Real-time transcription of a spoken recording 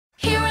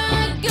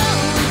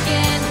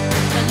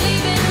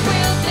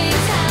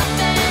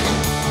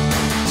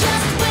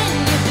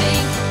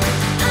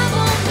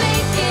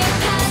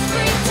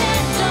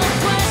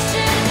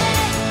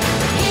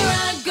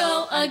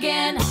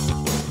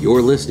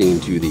You're listening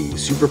to the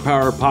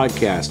Superpower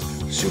Podcast,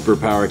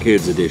 Superpower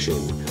Kids Edition,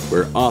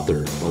 where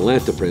author,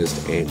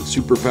 philanthropist, and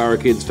Superpower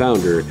Kids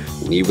founder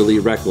Neva Lee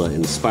Recla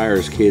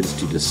inspires kids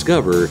to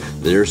discover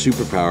their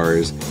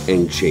superpowers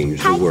and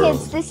change the world. Hi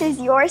kids, this is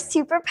your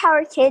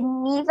Superpower Kid,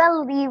 Neva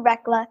Lee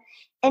Recla,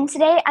 and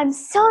today I'm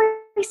so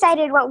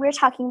excited what we're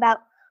talking about.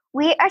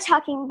 We are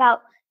talking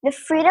about the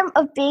freedom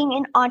of being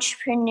an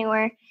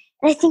entrepreneur,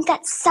 and I think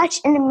that's such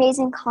an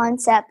amazing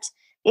concept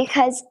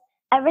because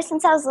ever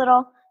since I was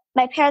little,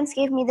 my parents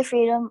gave me the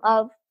freedom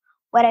of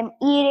what I'm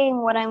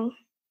eating, what I'm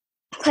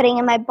putting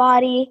in my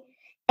body,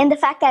 and the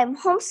fact that I'm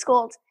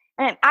homeschooled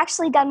and I'm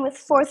actually done with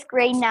 4th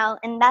grade now,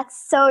 and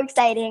that's so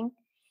exciting.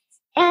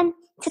 And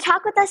to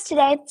talk with us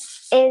today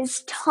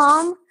is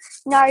Tom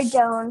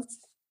Nardone,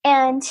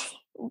 and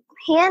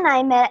he and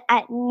I met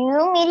at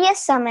New Media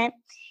Summit,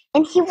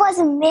 and he was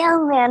a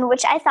mailman,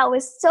 which I thought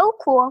was so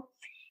cool,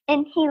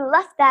 and he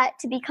left that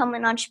to become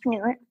an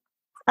entrepreneur.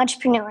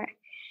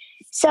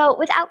 So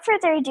without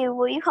further ado,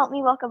 will you help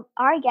me welcome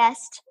our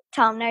guest,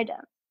 Tom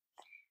Nardone?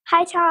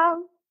 Hi,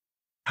 Tom.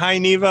 Hi,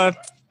 Neva.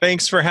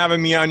 Thanks for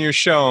having me on your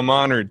show. I'm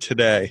honored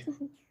today.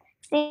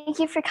 Thank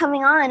you for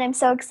coming on. I'm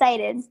so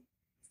excited.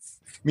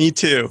 Me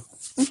too.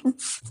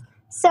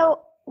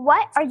 So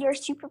what are your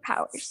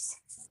superpowers?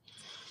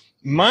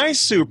 My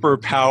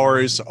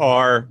superpowers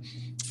are,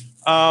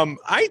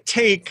 I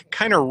take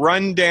kind of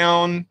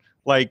rundown,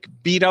 like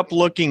beat up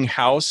looking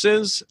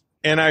houses,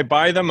 and I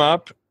buy them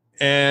up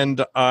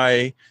and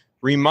I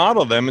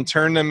remodel them and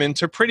turn them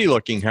into pretty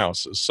looking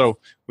houses. So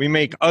we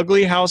make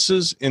ugly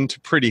houses into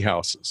pretty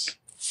houses.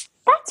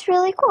 That's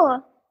really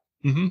cool.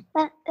 Mm-hmm.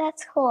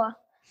 That's cool.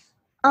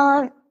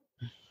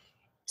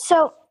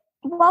 So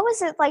what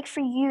was it like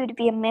for you to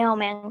be a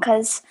mailman?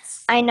 Because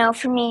I know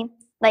for me,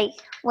 like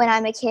when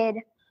I'm a kid,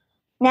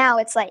 now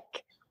it's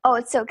like, oh,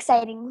 it's so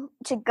exciting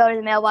to go to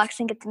the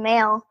mailbox and get the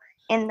mail.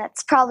 And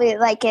that's probably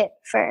like it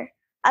for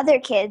other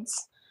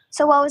kids.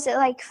 So what was it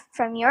like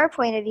from your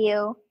point of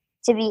view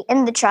to be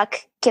in the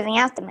truck giving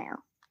out the mail?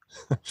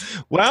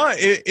 Well,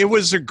 it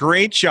was a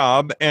great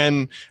job.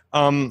 And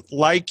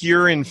like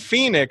you're in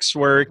Phoenix,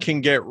 where it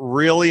can get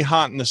really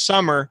hot in the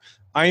summer,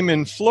 I'm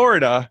in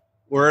Florida,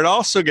 where it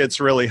also gets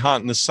really hot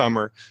in the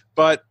summer.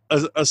 But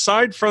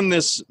aside from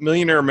this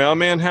millionaire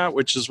mailman hat,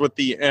 which is what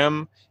the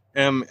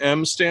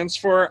MMM stands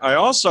for, I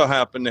also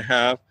happen to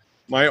have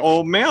my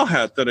old mail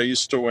hat that I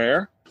used to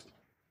wear.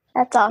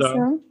 That's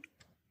awesome. So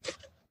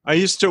I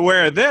used to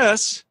wear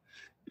this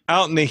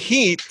out in the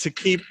heat to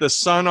keep the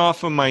sun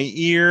off of my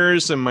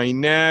ears and my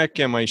neck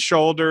and my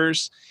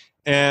shoulders.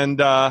 And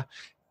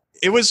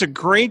it was a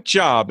great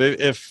job.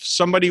 If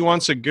somebody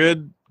wants a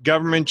good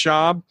government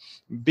job,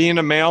 being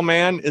a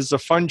mailman is a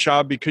fun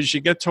job because you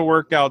get to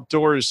work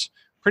outdoors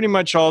pretty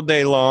much all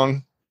day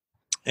long.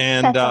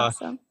 And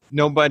awesome.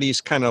 Nobody's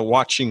kind of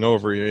watching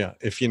over you,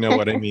 if you know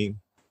what I mean.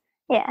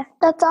 Yeah,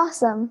 that's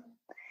awesome.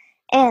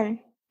 And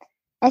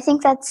I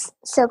think that's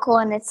so cool,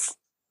 and it's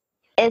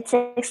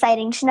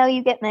exciting to know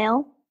you get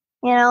mail,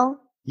 you know?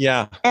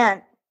 Yeah.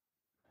 And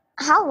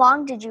how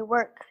long did you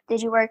work?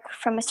 Did you work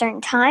from a certain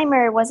time,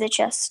 or was it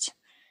just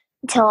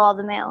until all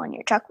the mail in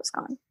your truck was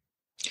gone?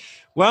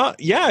 Well,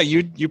 yeah,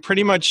 you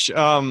pretty much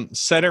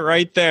said it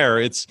right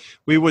there.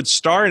 We would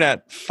start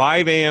at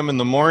 5 a.m. in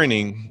the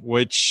morning,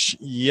 which,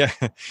 yeah,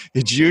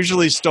 it's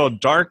usually still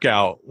dark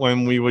out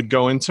when we would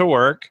go into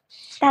work.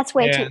 That's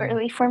way too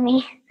early for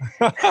me.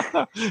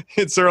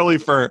 It's early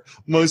for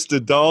most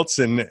adults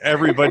and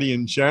everybody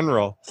in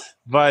general.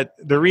 But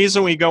the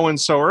reason we go in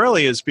so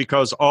early is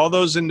because all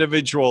those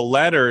individual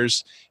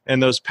letters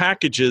and those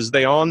packages,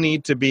 they all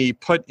need to be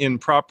put in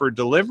proper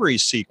delivery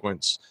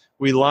sequence.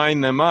 We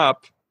line them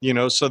up,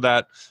 so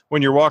that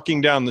when you're walking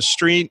down the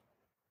street,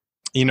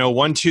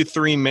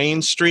 123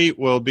 Main Street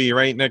will be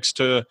right next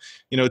to,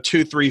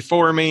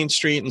 234 Main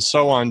Street and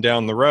so on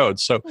down the road.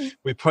 So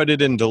we put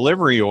it in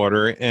delivery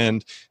order.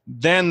 And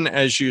then,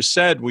 as you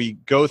said, we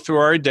go through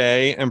our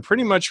day, and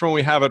pretty much when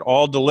we have it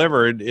all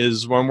delivered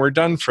is when we're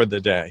done for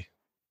the day.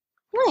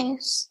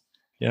 Nice.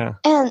 Yeah.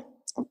 And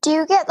do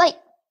you get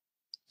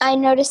I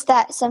noticed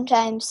that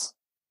sometimes,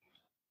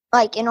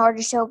 in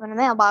order to open a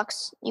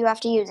mailbox, you have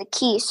to use a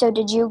key. So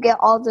did you get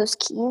all those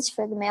keys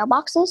for the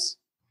mailboxes?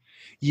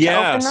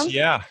 Yes,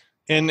 yeah.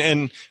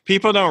 And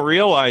people don't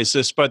realize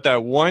this, but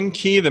that one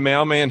key the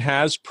mailman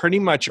has pretty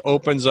much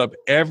opens up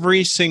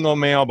every single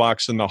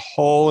mailbox in the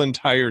whole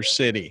entire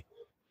city.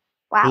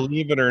 Wow.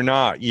 Believe it or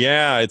not.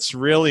 Yeah, it's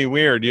really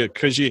weird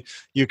because you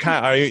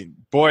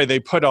they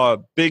put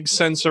a big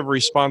sense of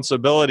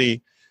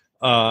responsibility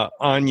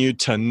on you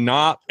to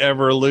not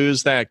ever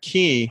lose that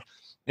key.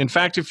 In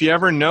fact, if you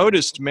ever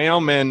noticed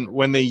mailmen,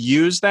 when they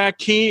use that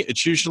key,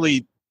 it's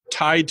usually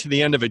tied to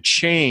the end of a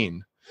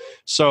chain.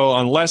 So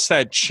unless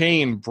that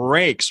chain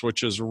breaks,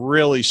 which is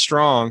really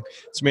strong,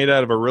 it's made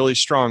out of a really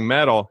strong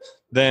metal,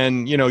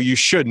 then, you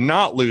should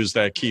not lose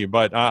that key.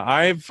 But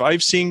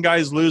I've seen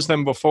guys lose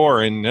them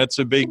before, and that's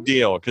a big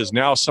deal because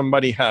now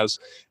somebody has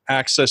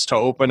access to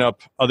open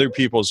up other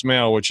people's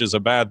mail, which is a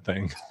bad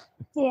thing.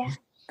 Yeah.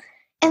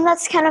 And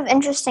that's kind of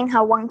interesting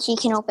how one key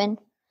can open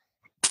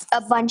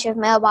a bunch of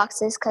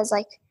mailboxes because,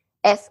 like,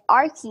 if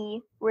our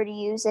key were to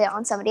use it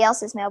on somebody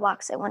else's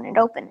mailbox, it wouldn't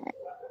open it.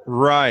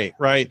 Right,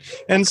 right.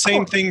 And That's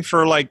same cool. thing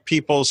for like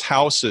people's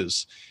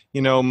houses.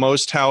 You know,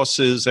 most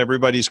houses,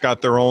 everybody's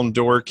got their own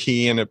door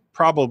key, and it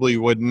probably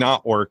would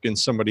not work in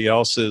somebody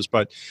else's.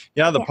 But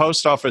yeah, the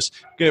post office,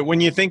 when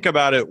you think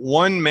about it,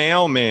 one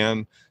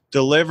mailman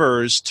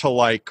delivers to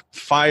like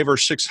 500 or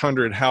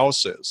 600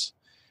 houses.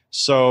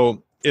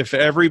 So if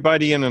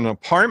everybody in an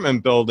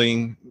apartment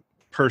building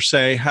per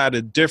se had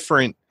a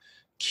different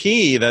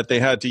key that they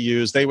had to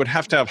use, they would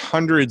have to have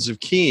hundreds of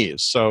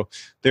keys. So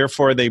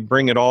therefore they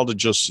bring it all to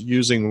just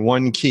using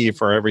one key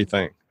for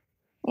everything.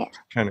 Yeah.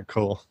 Kind of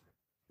cool.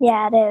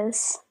 Yeah, it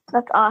is.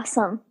 That's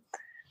awesome.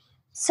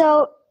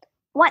 So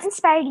what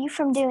inspired you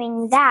from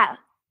doing that,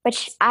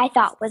 which I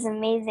thought was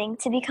amazing,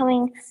 to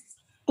becoming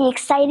the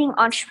exciting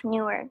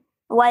entrepreneur?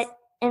 What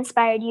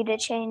inspired you to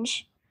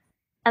change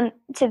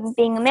to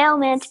being a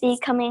mailman to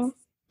becoming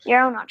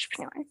your own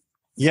entrepreneur?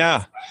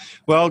 Yeah.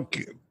 Well,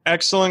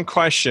 excellent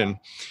question.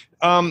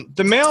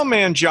 The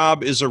mailman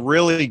job is a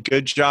really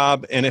good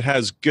job, and it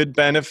has good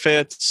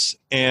benefits.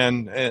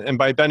 And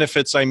by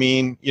benefits, I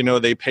mean, you know,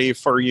 they pay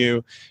for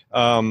you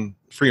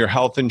for your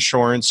health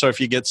insurance. So if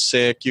you get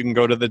sick, you can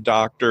go to the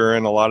doctor,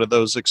 and a lot of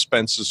those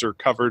expenses are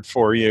covered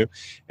for you.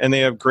 And they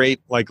have great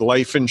like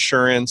life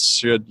insurance.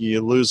 Should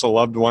you lose a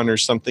loved one or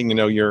something, you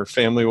know, your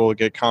family will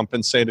get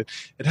compensated.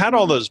 It had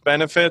all those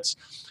benefits,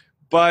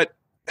 but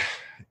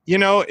you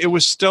know, it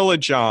was still a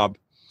job.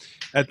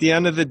 At the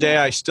end of the day,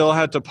 I still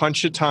had to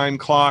punch a time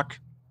clock.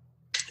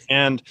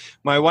 And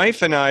my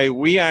wife and I,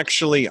 we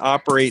actually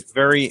operate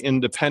very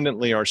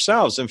independently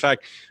ourselves. In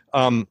fact,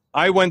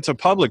 I went to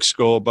public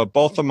school, but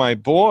both of my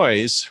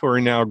boys, who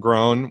are now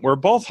grown, were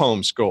both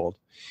homeschooled.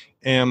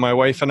 And my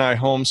wife and I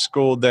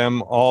homeschooled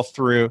them all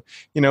through,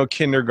 you know,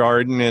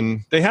 kindergarten.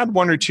 And they had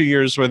 1 or 2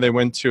 years where they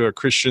went to a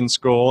Christian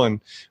school,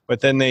 but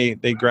then they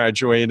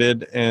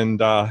graduated,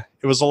 and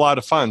it was a lot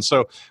of fun.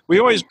 So we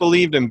always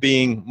believed in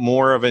being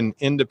more of an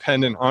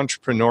independent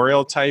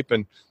entrepreneurial type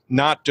and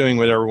not doing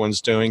what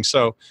everyone's doing.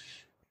 So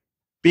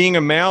being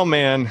a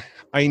mailman,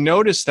 I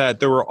noticed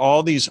that there were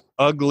all these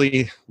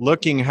ugly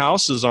looking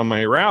houses on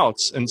my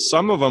routes, and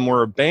some of them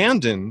were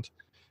abandoned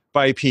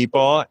by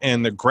people,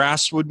 and the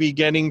grass would be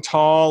getting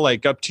tall,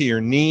 like up to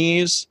your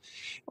knees.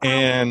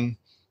 And,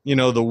 you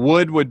know, the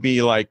wood would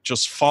be like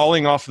just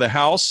falling off the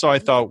house. So I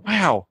thought,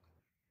 wow,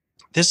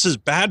 this is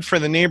bad for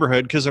the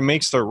neighborhood because it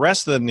makes the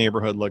rest of the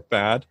neighborhood look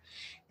bad.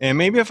 And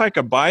maybe if I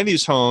could buy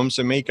these homes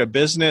and make a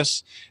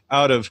business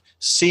out of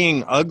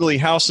seeing ugly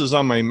houses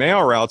on my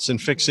mail routes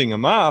and fixing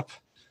them up,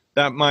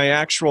 that my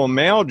actual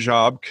mail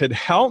job could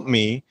help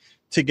me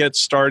to get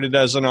started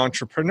as an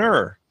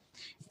entrepreneur.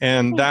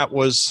 And that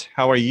was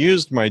how I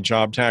used my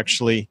job to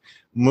actually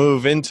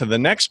move into the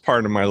next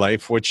part of my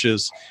life, which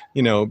is,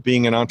 you know,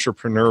 being an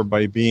entrepreneur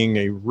by being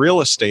a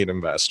real estate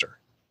investor.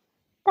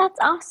 That's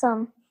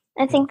awesome.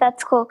 I think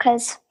that's cool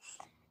because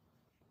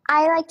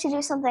I like to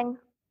do something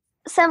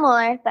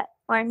similar but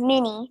more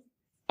mini,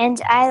 and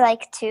I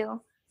like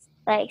to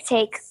like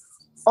take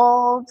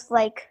old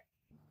like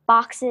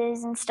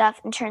boxes and stuff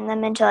and turn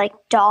them into like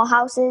doll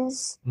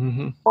houses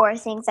or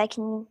things I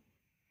can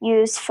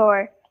use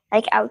for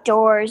like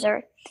outdoors.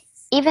 Or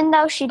even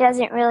though she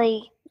doesn't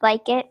really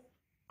like it,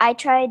 I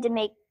tried to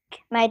make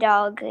my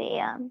dog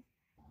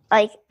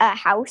like a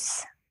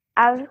house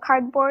out of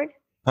cardboard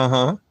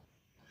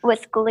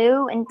with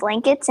glue and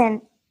blankets,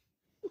 and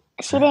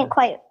she didn't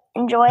quite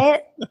enjoy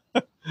it.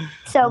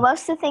 So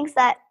most of the things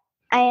that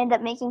I end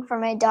up making for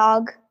my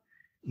dog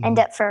end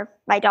up for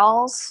my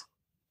dolls.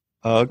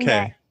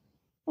 Okay.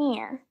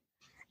 Yeah.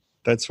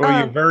 That's where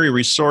you're very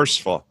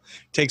resourceful.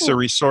 It takes a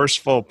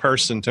resourceful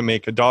person to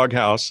make a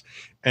doghouse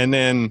and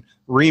then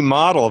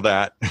remodel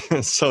that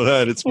so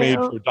that it's made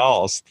for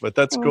dolls. But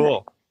that's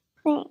cool.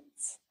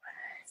 Thanks.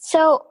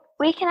 So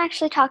we can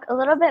actually talk a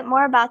little bit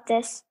more about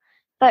this,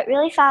 but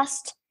really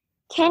fast,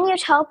 can you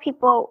tell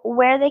people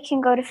where they can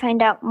go to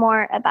find out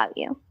more about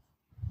you?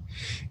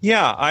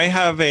 Yeah, I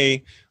have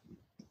a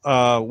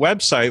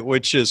website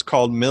which is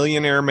called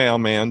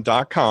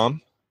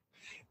millionairemailman.com.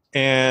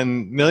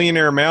 And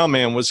Millionaire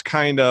Mailman was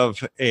kind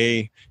of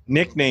a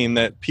nickname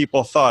that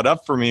people thought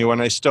up for me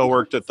when I still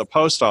worked at the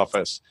post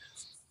office.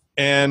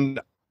 And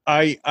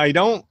I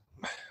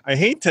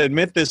hate to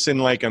admit this in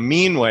like a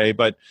mean way,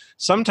 but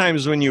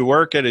sometimes when you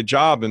work at a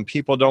job and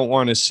people don't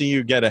want to see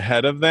you get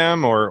ahead of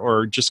them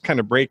or just kind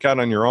of break out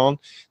on your own,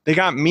 they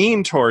got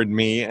mean toward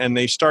me and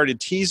they started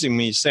teasing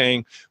me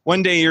saying,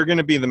 one day you're going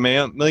to be the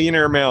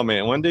millionaire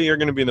mailman. One day you're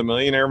going to be the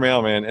millionaire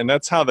mailman. And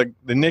that's how the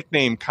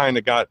nickname kind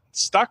of got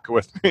stuck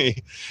with me.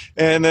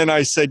 And then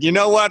I said, you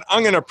know what?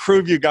 I'm going to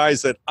prove you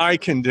guys that I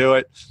can do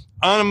it.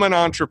 I'm an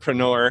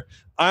entrepreneur.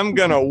 I'm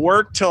going to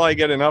work till I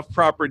get enough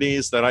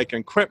properties that I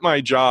can quit my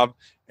job,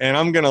 and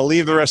I'm going to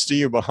leave the rest of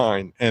you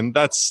behind. And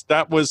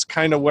that was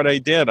kind of what I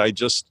did. I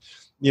just,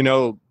 you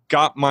know,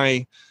 got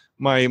my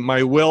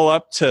will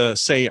up to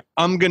say,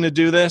 I'm going to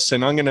do this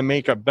and I'm going to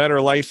make a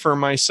better life for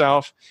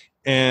myself.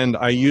 And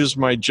I used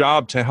my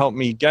job to help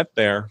me get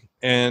there.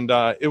 And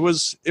it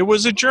was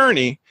a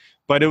journey,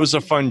 but it was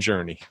a fun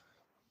journey.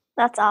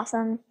 That's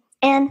awesome.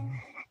 And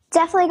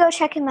definitely go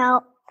check him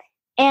out.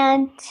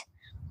 And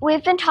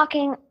we've been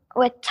talking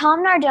with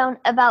Tom Nardone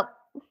about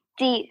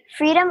the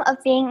freedom of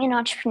being an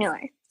entrepreneur.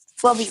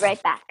 We'll be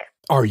right back.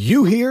 Are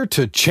you here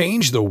to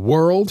change the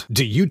world?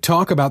 Do you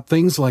talk about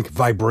things like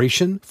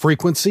vibration,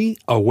 frequency,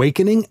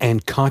 awakening,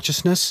 and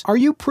consciousness? Are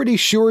you pretty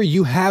sure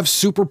you have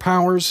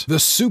superpowers? The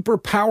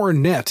Superpower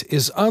Net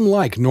is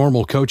unlike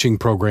normal coaching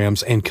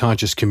programs and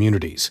conscious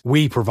communities.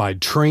 We provide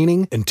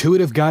training,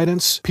 intuitive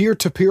guidance,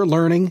 peer-to-peer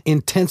learning,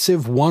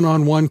 intensive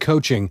one-on-one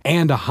coaching,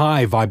 and a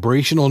high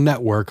vibrational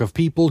network of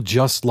people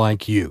just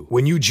like you.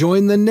 When you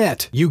join the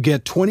net, you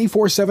get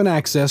 24/7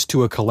 access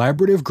to a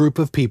collaborative group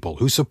of people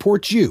who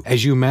support you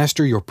as you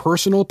master your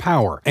personal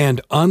power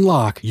and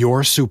unlock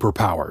your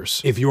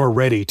superpowers. If you're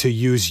ready to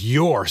use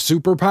your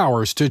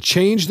superpowers to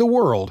change the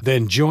world,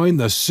 then join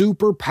the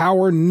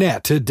Superpower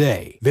Net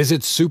today.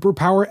 Visit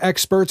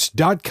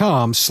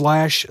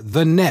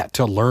superpowerexperts.com/thenet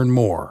to learn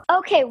more.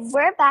 Okay,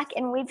 we're back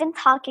and we've been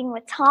talking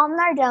with Tom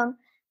Nardone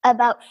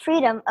about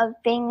freedom of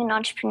being an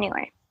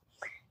entrepreneur.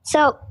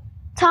 So,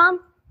 Tom,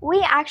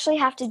 we actually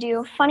have to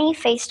do funny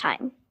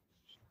FaceTime.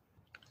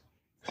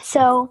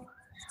 So,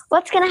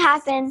 what's going to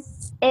happen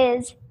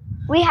is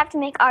we have to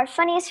make our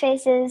funniest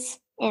faces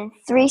in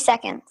 3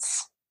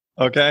 seconds.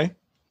 Okay.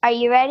 Are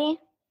you ready?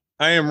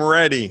 I am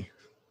ready.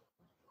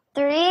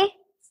 3,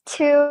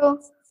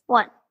 2,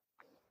 1.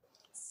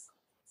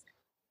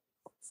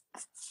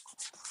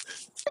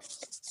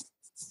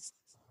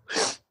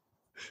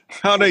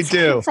 How'd I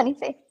do? Funny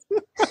face.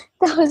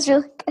 That was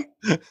really good.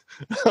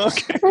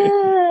 Okay.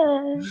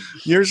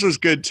 Yours was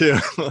good too.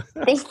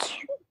 Thank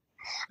you.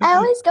 I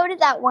always go to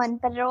that one,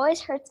 but it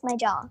always hurts my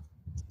jaw.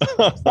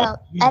 So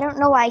I don't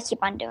know why I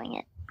keep on doing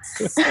it.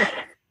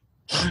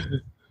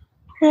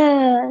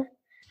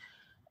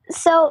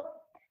 So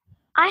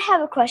I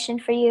have a question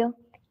for you.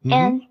 Mm-hmm.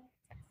 And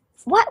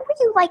what were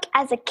you like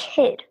as a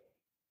kid?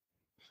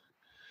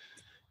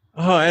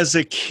 Oh, as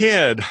a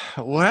kid,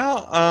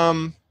 well,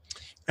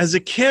 as a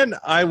kid,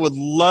 I would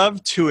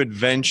love to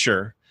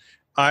adventure.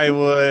 I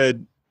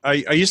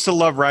used to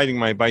love riding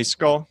my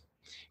bicycle.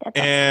 That's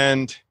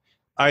And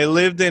I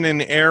lived in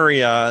an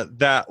area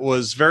that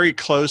was very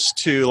close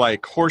to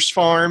like horse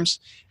farms.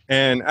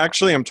 And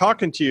actually, I'm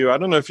talking to you. I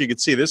don't know if you could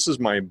see, this is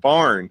my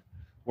barn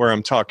where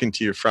I'm talking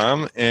to you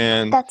from.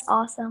 And That's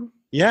awesome.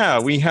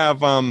 yeah, we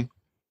have,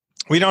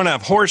 we don't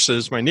have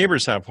horses. My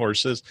neighbors have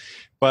horses,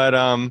 but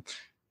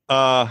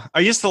I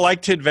used to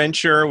like to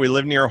adventure. We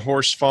live near a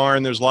horse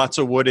farm. There's lots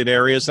of wooded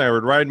areas. And I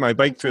would ride my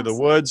bike through the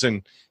woods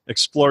and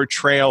explore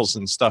trails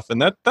and stuff. And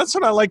that's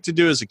what I liked to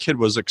do as a kid,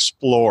 was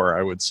explore,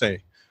 I would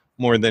say,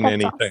 more than That's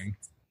anything.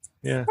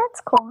 Awesome. Yeah. That's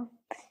cool.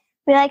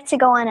 We like to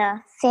go on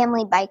a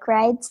family bike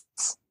rides.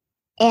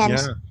 And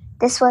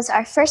this was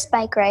our first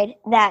bike ride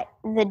that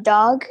the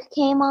dog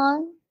came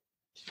on.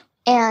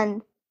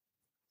 And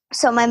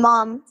so my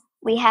mom,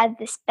 we had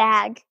this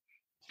bag,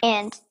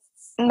 and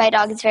my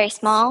dog is very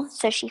small,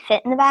 so she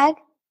fit in the bag.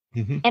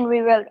 Mm-hmm. And we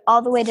rode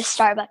all the way to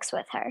Starbucks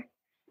with her.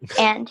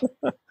 And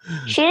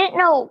she didn't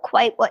know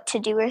quite what to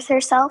do with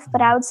herself,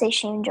 but I would say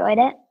she enjoyed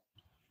it.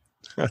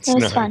 That's It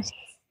was nice. fun.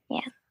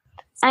 Yeah.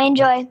 I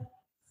enjoy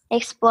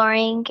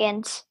exploring,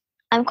 and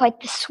I'm quite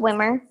the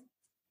swimmer.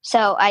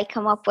 So I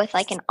come up with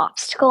like an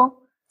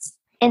obstacle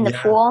in the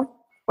pool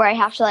where I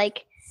have to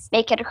like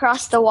make it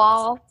across the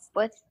wall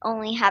with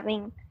only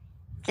having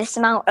this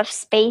amount of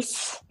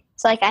space.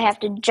 So like I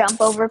have to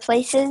jump over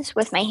places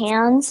with my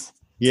hands.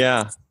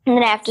 Yeah. And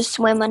then I have to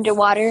swim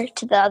underwater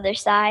to the other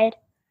side.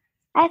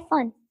 I have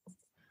fun.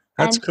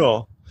 That's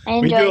cool. I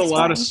We enjoy do a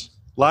swimming.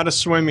 lot of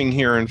swimming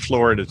here in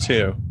Florida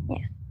too.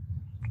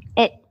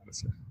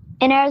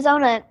 In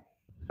Arizona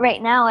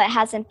right now, it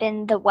hasn't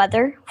been the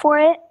weather for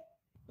it.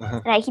 Uh-huh.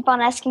 And I keep on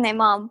asking my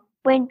mom,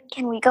 when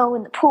can we go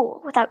in the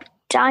pool without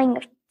dying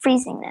of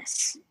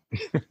freezingness?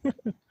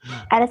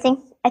 I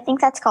think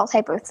that's called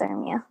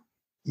hypothermia.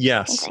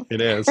 Yes, it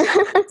is.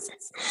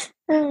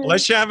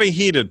 Unless you have a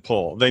heated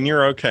pool, then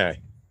you're okay.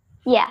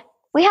 Yeah.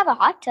 We have a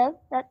hot tub.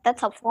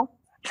 That's helpful.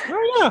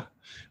 Oh yeah.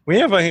 We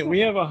have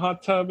a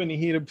hot tub and a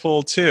heated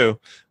pool too.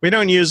 We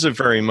don't use it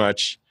very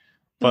much,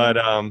 but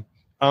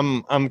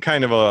I'm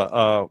kind of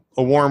a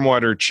warm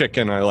water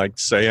chicken, I like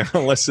to say.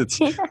 Unless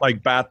it's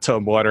like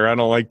bathtub water, I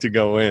don't like to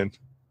go in.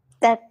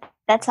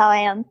 That's how I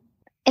am.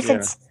 If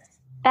it's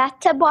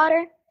bathtub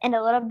water and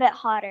a little bit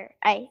hotter,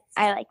 I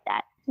like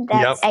that.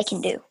 That I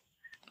can do.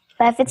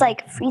 But if it's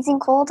like freezing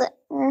cold,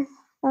 well,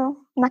 I'm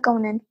not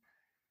going in.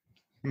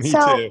 Me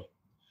too.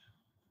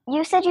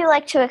 You said you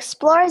liked to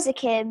explore as a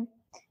kid.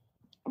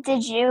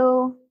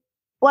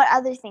 What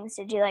other things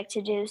did you like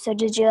to do? So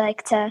did you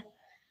like to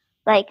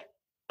play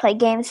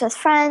games with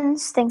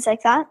friends, things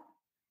like that?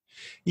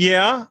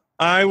 Yeah,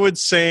 I would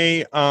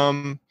say,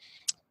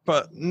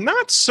 but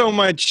not so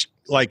much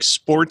like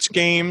sports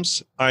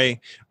games.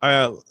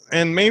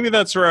 And maybe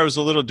that's where I was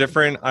a little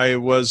different. I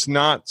was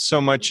not so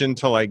much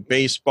into like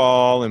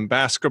baseball and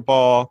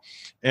basketball,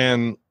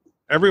 and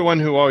everyone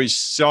who always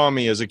saw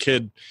me as a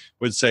kid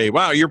would say,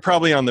 wow, you're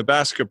probably on the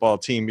basketball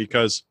team,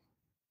 because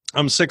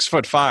I'm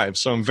 6'5",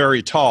 so I'm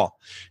very tall.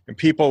 And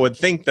people would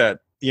think that,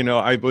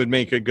 I would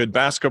make a good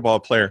basketball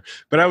player,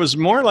 but I was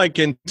more like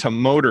into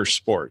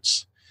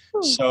motorsports.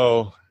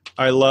 So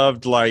I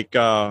loved like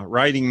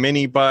riding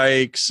mini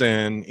bikes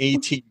and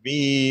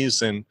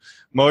ATVs and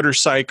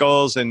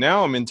motorcycles. And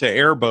now I'm into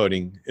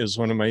airboating is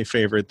one of my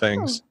favorite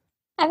things.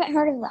 I haven't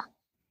heard of that.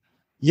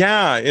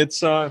 Yeah,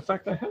 it's in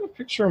fact, I have a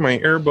picture of my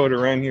airboat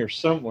around here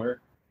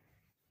somewhere.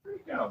 Where'd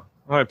it go?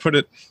 Oh, I put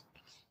it.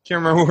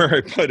 Can't remember where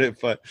I put it,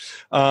 but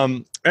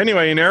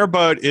anyway, an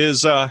airboat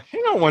is. Hang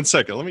on one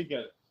second. Let me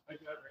get it. I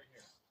got it right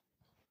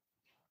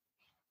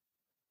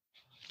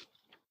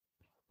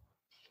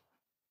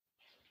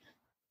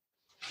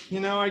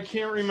here. I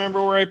can't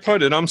remember where I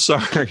put it. I'm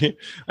sorry.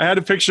 I had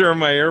a picture of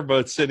my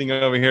airboat sitting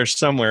over here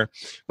somewhere.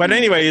 But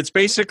anyway, it's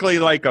basically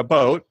like a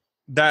boat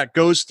that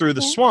goes through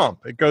the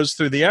swamp. It goes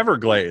through the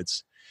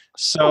Everglades.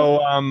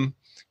 So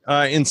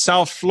in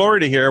South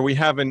Florida here, we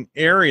have an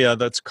area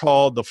that's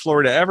called the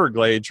Florida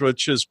Everglades,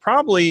 which is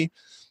probably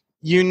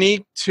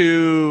unique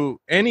to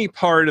any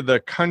part of the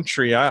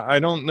country. I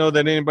don't know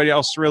that anybody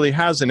else really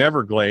has an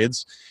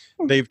Everglades.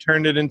 They've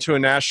turned it into a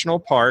national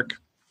park.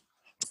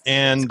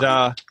 And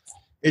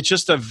it's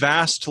just a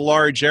vast,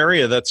 large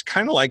area that's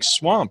kind of like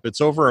swamp. It's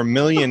over 1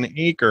 million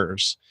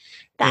acres.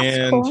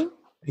 That's cool.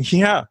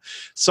 Yeah.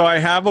 So I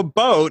have a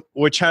boat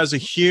which has a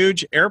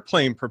huge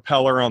airplane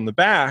propeller on the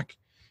back,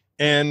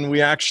 and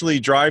we actually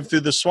drive through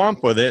the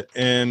swamp with it,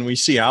 and we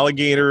see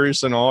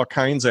alligators and all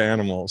kinds of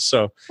animals.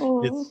 So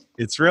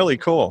it's really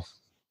cool.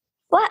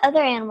 What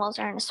other animals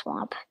are in a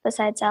swamp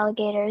besides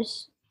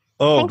alligators?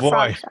 Oh, I think boy.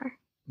 Frogs are.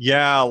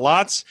 Yeah,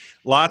 lots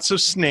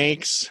of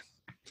snakes.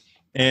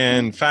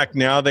 And in fact,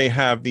 now they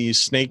have these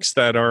snakes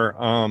that are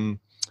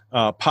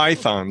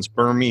pythons,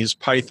 Burmese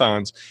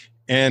pythons.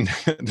 And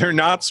they're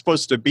not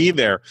supposed to be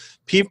there.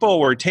 People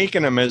were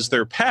taking them as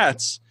their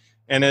pets,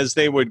 and as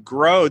they would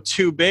grow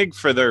too big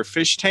for their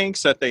fish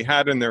tanks that they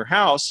had in their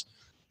house,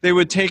 they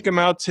would take them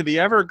out to the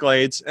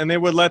Everglades and they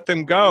would let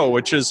them go,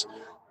 which is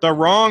the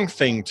wrong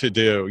thing to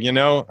do.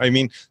 I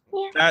mean,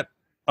 that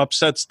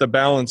upsets the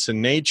balance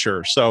in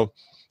nature. So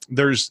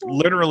there's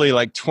literally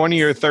like 20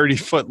 or 30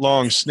 foot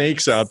long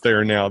snakes out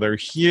there now. They're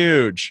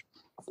huge.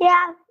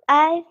 Yeah.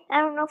 I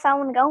don't know if I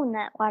want to go in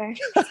that water.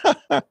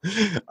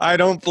 I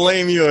don't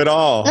blame you at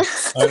all.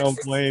 I don't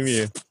blame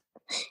you.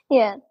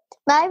 Yeah.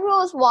 My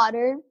rule with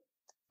water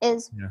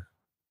is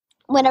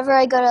whenever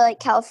I go to like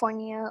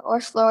California or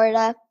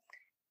Florida,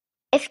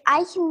 as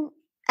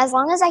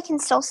long as I can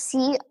still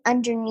see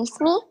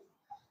underneath me,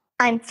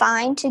 I'm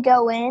fine to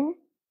go in.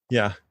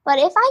 Yeah. But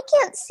if I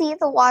can't see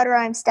the water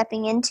I'm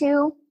stepping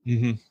into,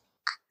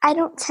 I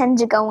don't tend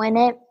to go in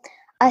it,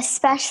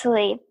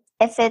 especially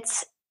if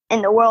it's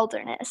in the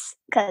wilderness,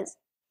 because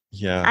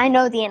I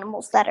know the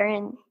animals that are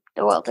in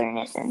the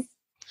wilderness, and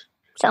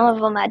some of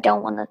them I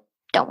don't want to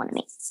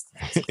meet.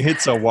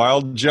 It's a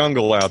wild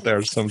jungle out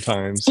there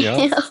sometimes.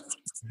 Yeah.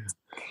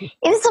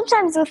 Even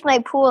sometimes with my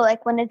pool,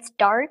 like when it's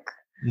dark,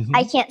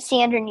 I can't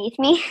see underneath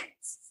me,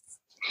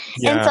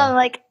 and so I'm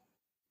like,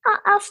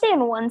 I'll stay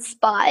in one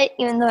spot,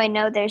 even though I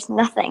know there's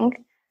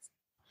nothing.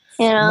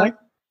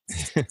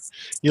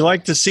 You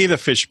like to see the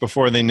fish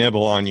before they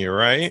nibble on you,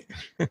 right?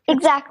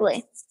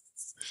 Exactly.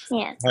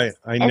 Yeah.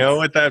 I know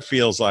what that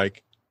feels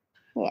like.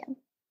 Yeah.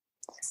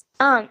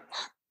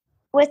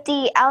 With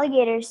the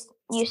alligators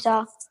you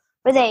saw,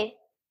 were they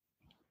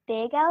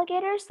big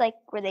alligators? Like,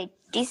 were they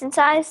decent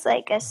size,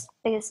 like as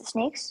big as the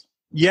snakes?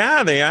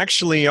 Yeah, they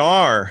actually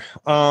are.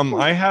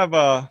 I have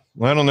I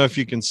don't know if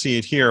you can see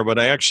it here, but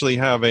I actually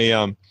have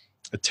a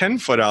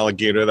 10-foot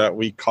alligator that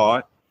we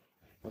caught.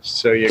 I'll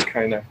show you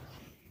kind of.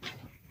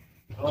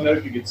 I don't know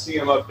if you can see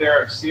him up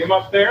there. See him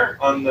up there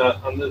on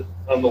the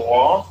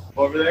wall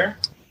over there?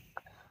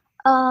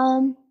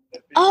 Oh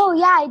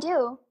yeah, I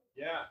do.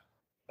 Yeah.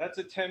 That's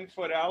a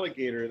 10-foot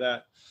alligator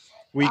that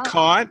we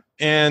caught,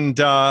 and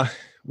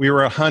we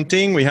were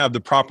hunting. We have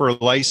the proper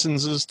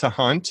licenses to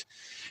hunt,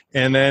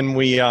 and then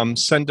we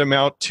sent them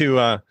out to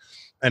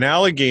an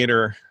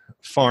alligator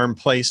farm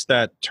place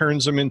that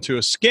turns them into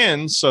a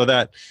skin so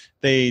that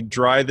they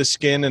dry the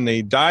skin and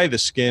they dye the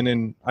skin,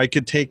 and I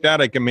could take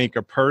that. I can make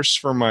a purse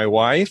for my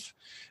wife.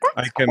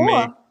 That's I can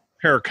make a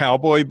pair of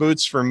cowboy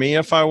boots for me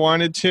if I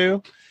wanted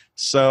to.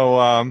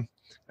 So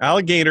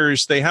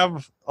alligators, they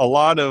have a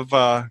lot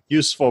of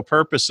useful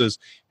purposes.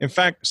 In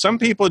fact, some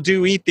people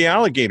do eat the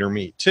alligator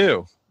meat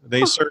too.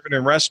 They serve it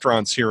in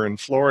restaurants here in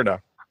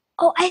Florida.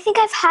 Oh, I think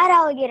I've had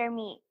alligator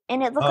meat,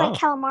 and it looked like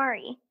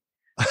calamari.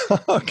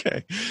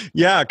 Okay.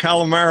 Yeah,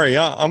 calamari.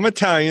 I'm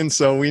Italian,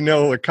 so we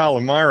know what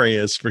calamari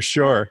is for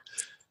sure.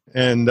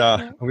 And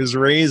I was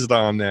raised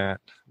on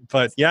that.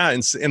 But yeah,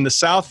 in the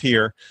South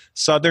here,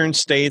 southern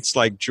states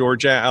like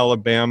Georgia,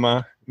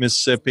 Alabama,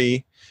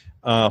 Mississippi,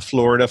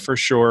 Florida for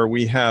sure,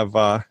 we have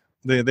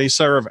they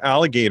serve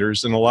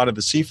alligators in a lot of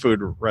the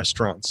seafood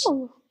restaurants.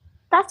 Oh,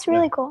 that's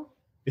really cool.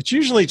 It's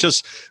usually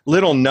just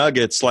little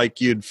nuggets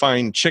like you'd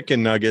find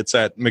chicken nuggets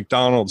at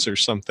McDonald's or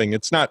something.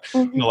 It's not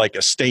like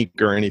a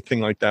steak or anything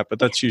like that, but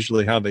that's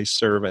usually how they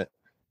serve it.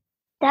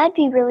 That'd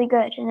be really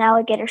good, an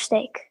alligator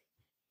steak.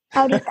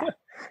 I would eat that.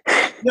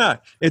 Yeah,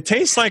 it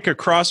tastes like a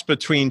cross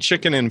between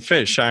chicken and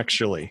fish,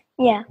 actually.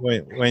 Yeah.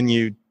 When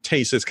you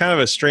taste, it's kind of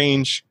a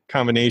strange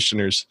combination.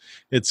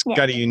 It's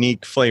got a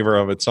unique flavor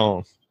of its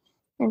own.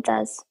 It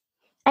does.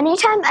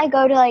 Anytime I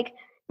go to like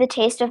the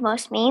Taste of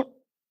Most Meat,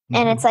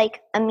 and it's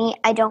like a meat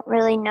I don't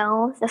really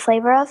know the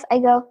flavor of, I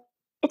go,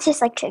 it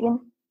tastes like chicken.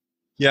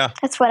 Yeah.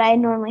 That's what I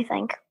normally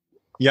think.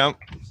 Yep.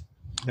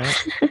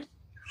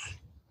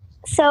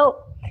 So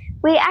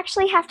we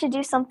actually have to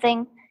do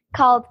something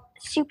called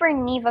Super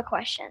Neva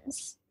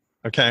questions.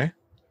 Okay.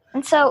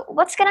 And so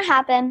what's going to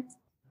happen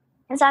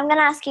is I'm going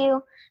to ask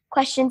you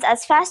questions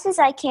as fast as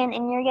I can,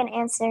 and you're going to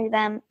answer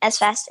them as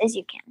fast as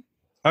you can.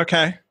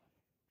 Okay.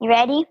 You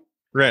ready?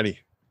 Ready.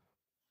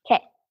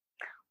 Okay.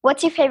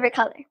 What's your favorite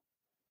color?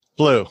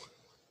 Blue.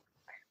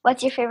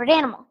 What's your favorite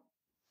animal?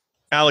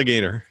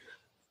 Alligator.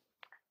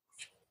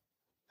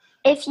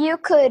 If you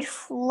could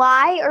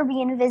fly or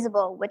be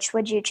invisible, which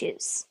would you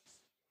choose?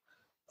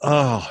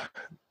 Oh,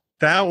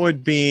 that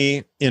would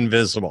be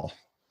invisible.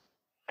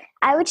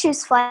 I would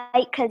choose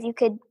flight because you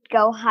could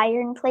go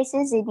higher in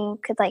places, and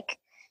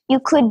you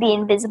could be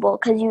invisible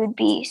because you would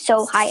be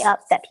so high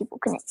up that people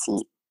couldn't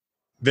see.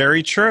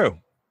 Very true.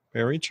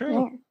 Very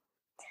true. Yeah.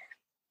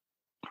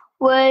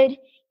 Would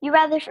you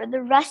rather, for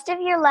the rest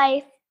of your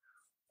life,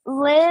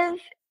 live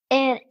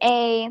in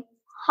a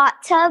hot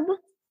tub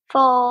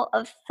full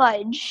of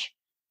fudge,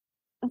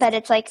 but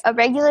it's like a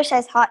regular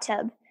sized hot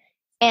tub,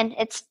 and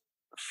it's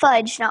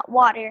fudge, not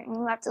water, and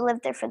you have to live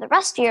there for the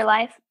rest of your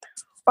life,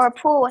 or a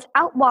pool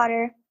without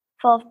water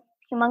full of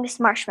humongous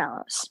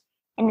marshmallows,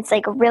 and it's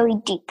like a really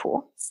deep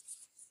pool?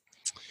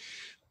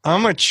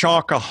 I'm a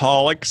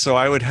chocoholic, so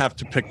I would have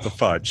to pick the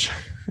fudge.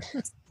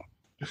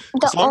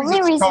 The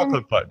only reason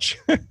chocolate fudge.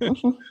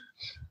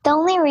 The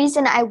only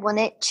reason I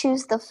wouldn't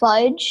choose the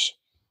fudge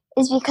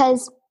is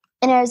because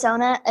in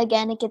Arizona,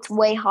 again, it gets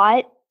way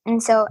hot,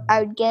 and so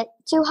I would get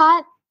too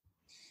hot,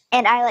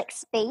 and I like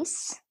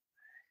space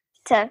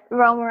to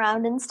roam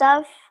around and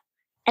stuff,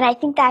 and I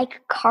think that I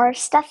could carve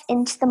stuff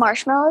into the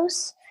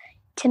marshmallows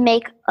to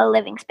make a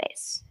living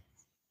space.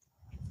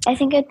 I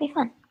think it'd be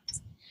fun.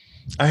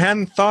 I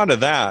hadn't thought of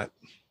that.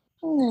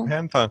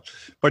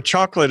 But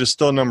chocolate is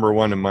still number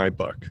one in my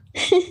book.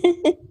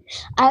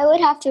 I would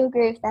have to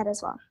agree with that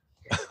as well.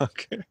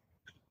 Okay.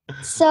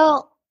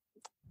 So,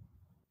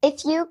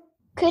 if you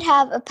could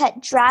have a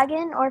pet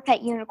dragon or a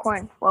pet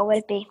unicorn, what would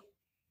it be?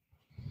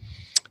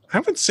 I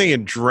would say a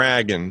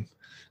dragon,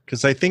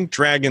 because I think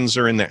dragons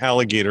are in the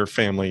alligator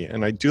family,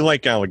 and I do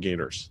like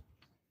alligators.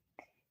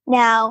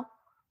 Now,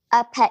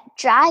 a pet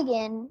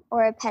dragon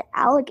or a pet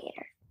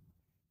alligator?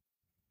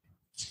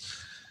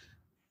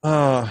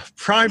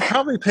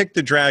 Probably pick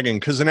the dragon,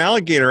 because an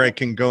alligator I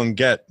can go and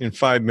get in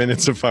 5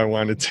 minutes if I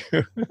wanted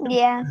to.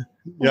 Yeah,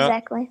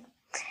 exactly.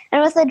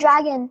 And with the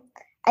dragon,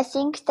 I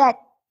think that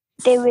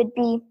you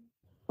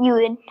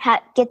would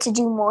get to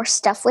do more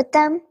stuff with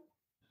them,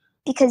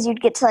 because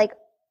you'd get to like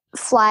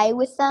fly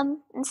with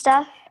them and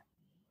stuff.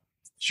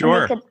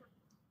 Sure. And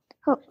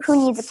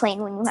who needs a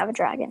plane when you have a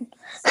dragon?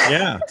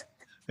 Yeah.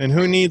 And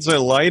who needs a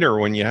lighter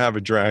when you have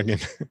a dragon?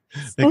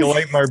 They can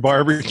light my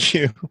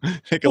barbecue.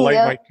 They can light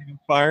my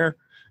campfire.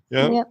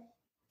 Yep.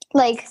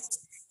 Like,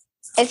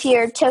 if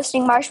you're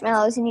toasting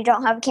marshmallows and you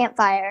don't have a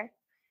campfire,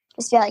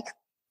 just be like...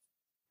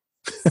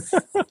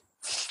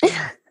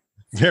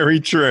 Very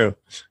true.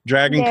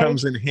 Dragon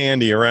comes in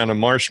handy around a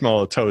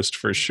marshmallow toast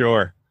for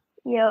sure.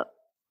 Yep.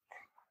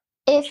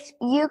 If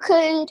you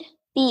could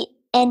be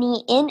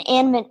any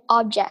inanimate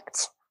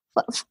object,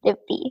 what would it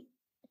be?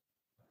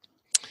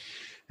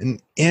 An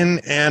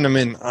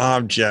inanimate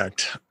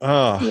object.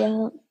 Oh.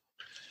 Yeah.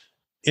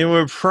 It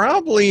would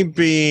probably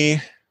be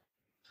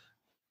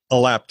a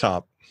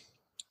laptop.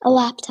 A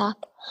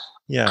laptop.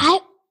 Yeah.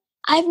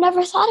 I've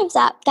never thought of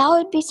that. That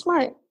would be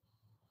smart.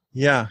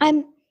 Yeah.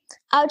 I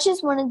would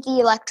choose one of the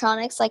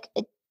electronics, like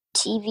a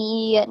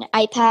TV, an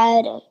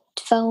iPad, a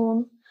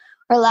phone,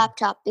 or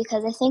laptop,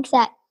 because I think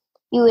that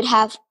you would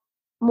have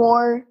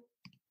more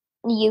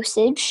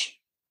usage.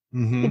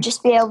 Mm-hmm. You'd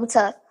just be able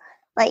to,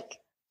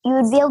 you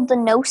would be able to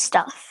know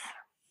stuff.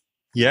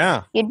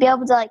 Yeah. You'd be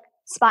able to,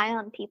 spy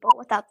on people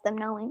without them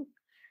knowing.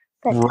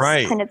 But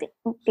right. It's kind of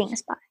being a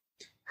spy.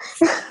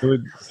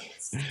 It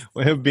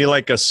would be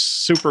like a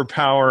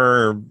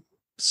superpower,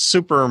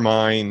 super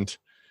mind.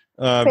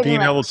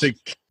 Being able to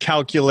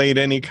calculate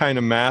any kind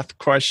of math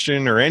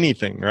question or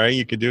anything, right?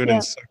 You could do it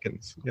in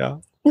seconds. Yeah.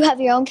 You have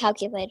your own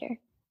calculator.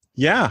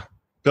 Yeah.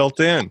 Built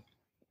in.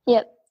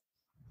 Yep.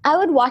 I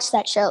would watch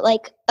that show,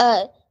 like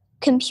a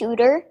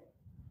computer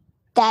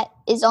that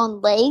is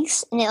on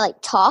legs and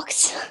it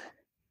talks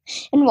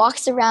and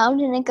walks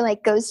around and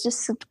it goes to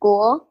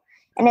school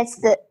and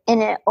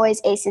it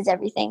always aces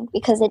everything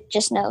because it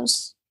just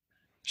knows.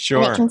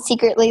 Sure. And it can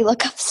secretly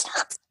look up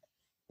stuff.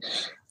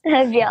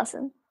 That'd be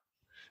awesome.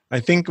 I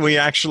think we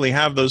actually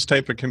have those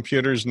type of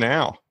computers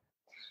now,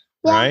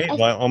 yeah, right?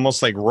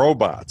 Almost like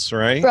robots,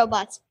 right?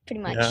 Robots,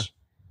 pretty much.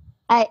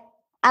 Yeah.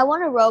 I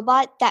want a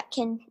robot that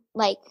can,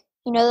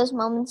 those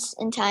moments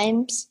and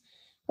times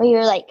where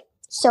you're,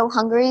 so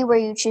hungry where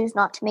you choose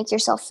not to make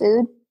yourself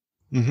food.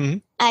 Mm-hmm.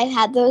 I've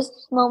had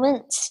those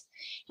moments.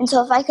 And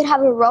so if I could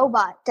have a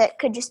robot that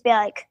could just be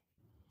like,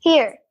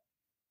 here,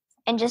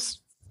 and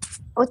just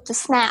with the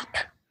snap,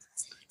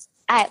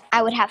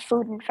 I would have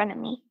food in front of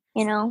me,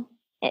 you know?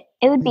 It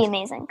would be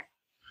amazing.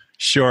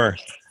 Sure.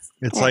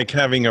 It's Yeah. like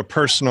having a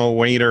personal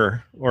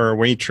waiter or a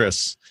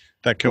waitress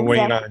that can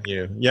wait on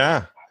you.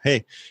 Yeah.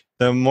 Hey,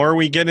 the more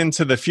we get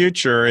into the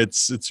future,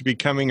 it's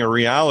becoming a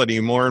reality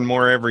more and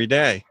more every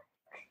day.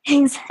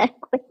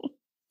 Exactly.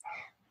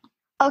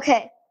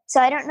 Okay,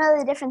 so I don't know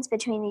the difference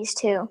between these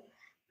two,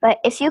 but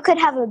if you could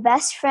have a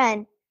best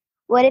friend,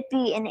 would it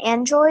be an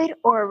android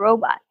or a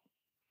robot?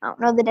 I don't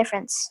know the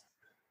difference.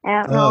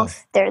 I don't know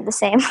if they're the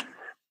same.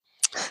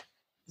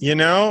 You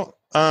know,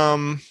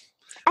 I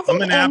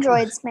think an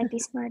androids might be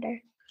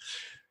smarter.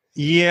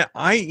 Yeah,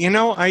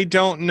 I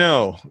don't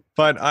know,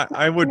 but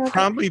I would Okay.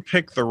 probably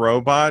pick the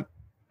robot.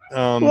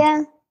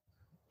 Yeah.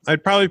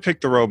 I'd probably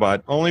pick the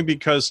robot only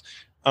because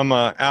I'm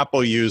a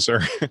Apple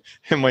user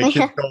and my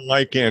kids don't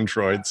like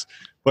Androids.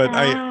 But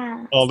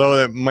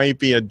although it might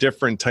be a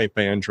different type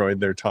of Android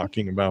they're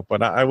talking about,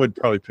 but I would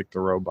probably pick the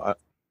robot.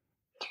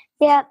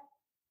 Yeah,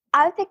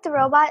 I would pick the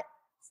robot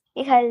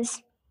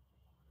because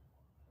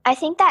I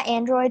think that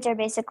androids are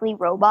basically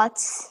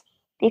robots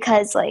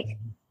because, like,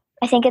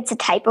 I think it's a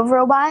type of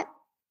robot.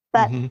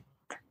 But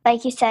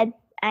like you said,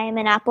 I am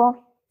an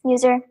Apple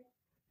user,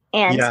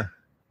 and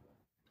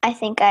I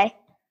think I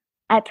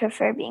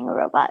prefer being a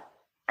robot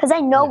because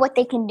I know what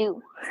they can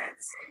do.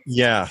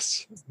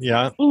 Yes.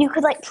 Yeah. And you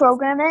could, like,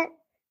 program it,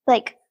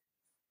 like,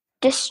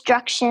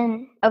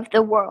 destruction of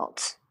the world.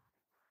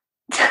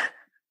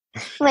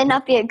 Might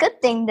not be a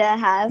good thing to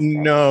have.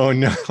 No.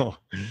 In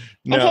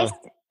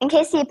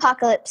case the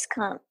apocalypse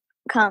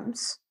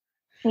comes,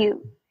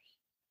 you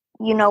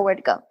know where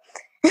to go.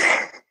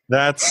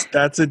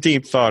 That's a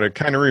deep thought. It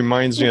kind of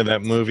reminds me of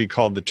that movie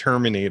called The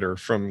Terminator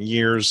from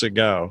years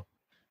ago.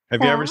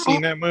 Have you ever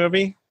seen that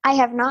movie? I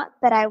have not,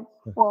 but I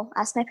will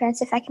ask my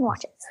parents if I can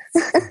watch it.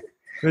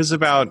 It was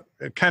about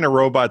kind of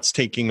robots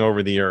taking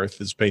over the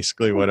earth is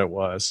basically what it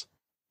was.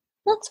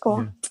 That's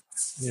cool.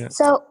 Yeah.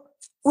 So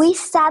we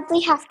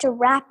sadly have to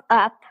wrap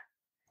up,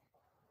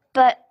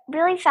 but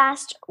really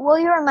fast, will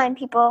you remind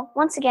people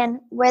once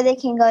again where they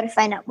can go to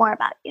find out more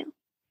about you?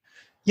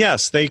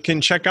 Yes, they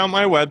can check out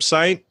my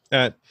website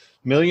at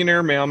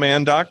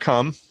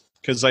millionairemailman.com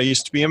because I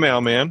used to be a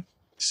mailman.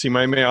 See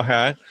my mail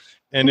hat.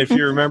 And if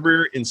you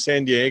remember in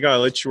San Diego, I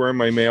let you wear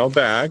my mail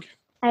bag.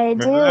 I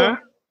do. That?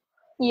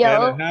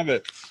 Yo. And I have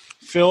it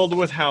filled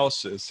with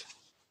houses.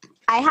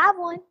 I have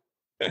one.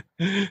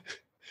 And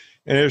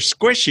they're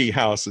squishy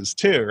houses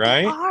too,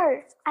 right? They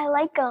are. I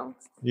like them.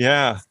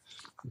 Yeah.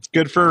 It's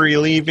good for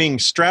relieving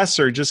stress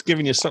or just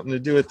giving you something to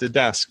do at the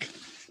desk.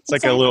 It's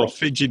like a little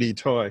fidgety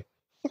toy.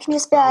 You can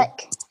just be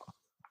like...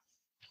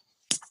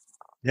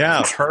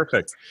 Yeah,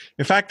 perfect.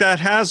 In fact, that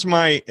has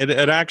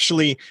it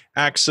actually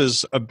acts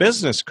as a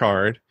business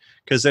card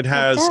because it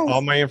has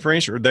all my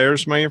information.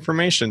 There's my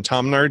information,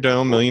 Tom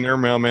Nardone,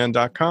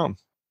 millionairemailman.com.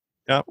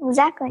 Yep.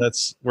 Exactly.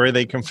 That's where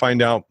they can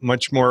find out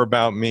much more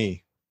about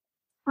me.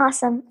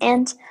 Awesome.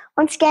 And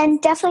once again,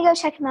 definitely go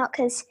check him out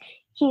because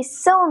he's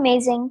so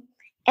amazing.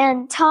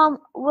 And Tom,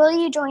 will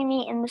you join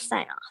me in the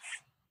sign-off?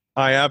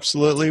 I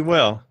absolutely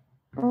will.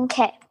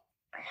 Okay.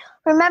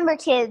 Remember,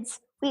 kids,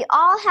 we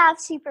all have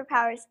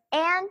superpowers,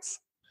 and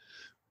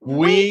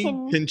we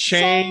can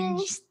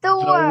change the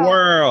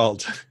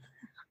world.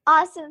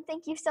 Awesome.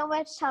 Thank you so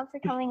much, Tom, for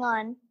coming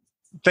on.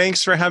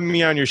 Thanks for having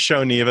me on your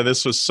show, Neva.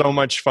 This was so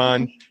much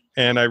fun,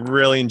 and I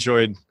really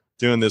enjoyed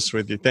doing this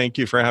with you. Thank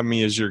you for having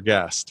me as your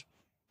guest.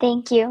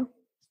 Thank you.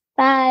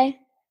 Bye.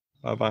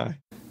 Bye-bye.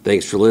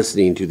 Thanks for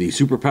listening to the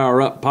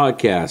Superpower Up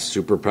Podcast,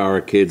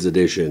 Superpower Kids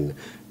Edition.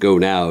 Go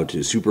now to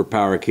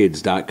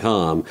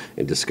superpowerkids.com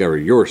and discover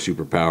your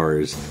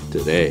superpowers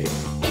today.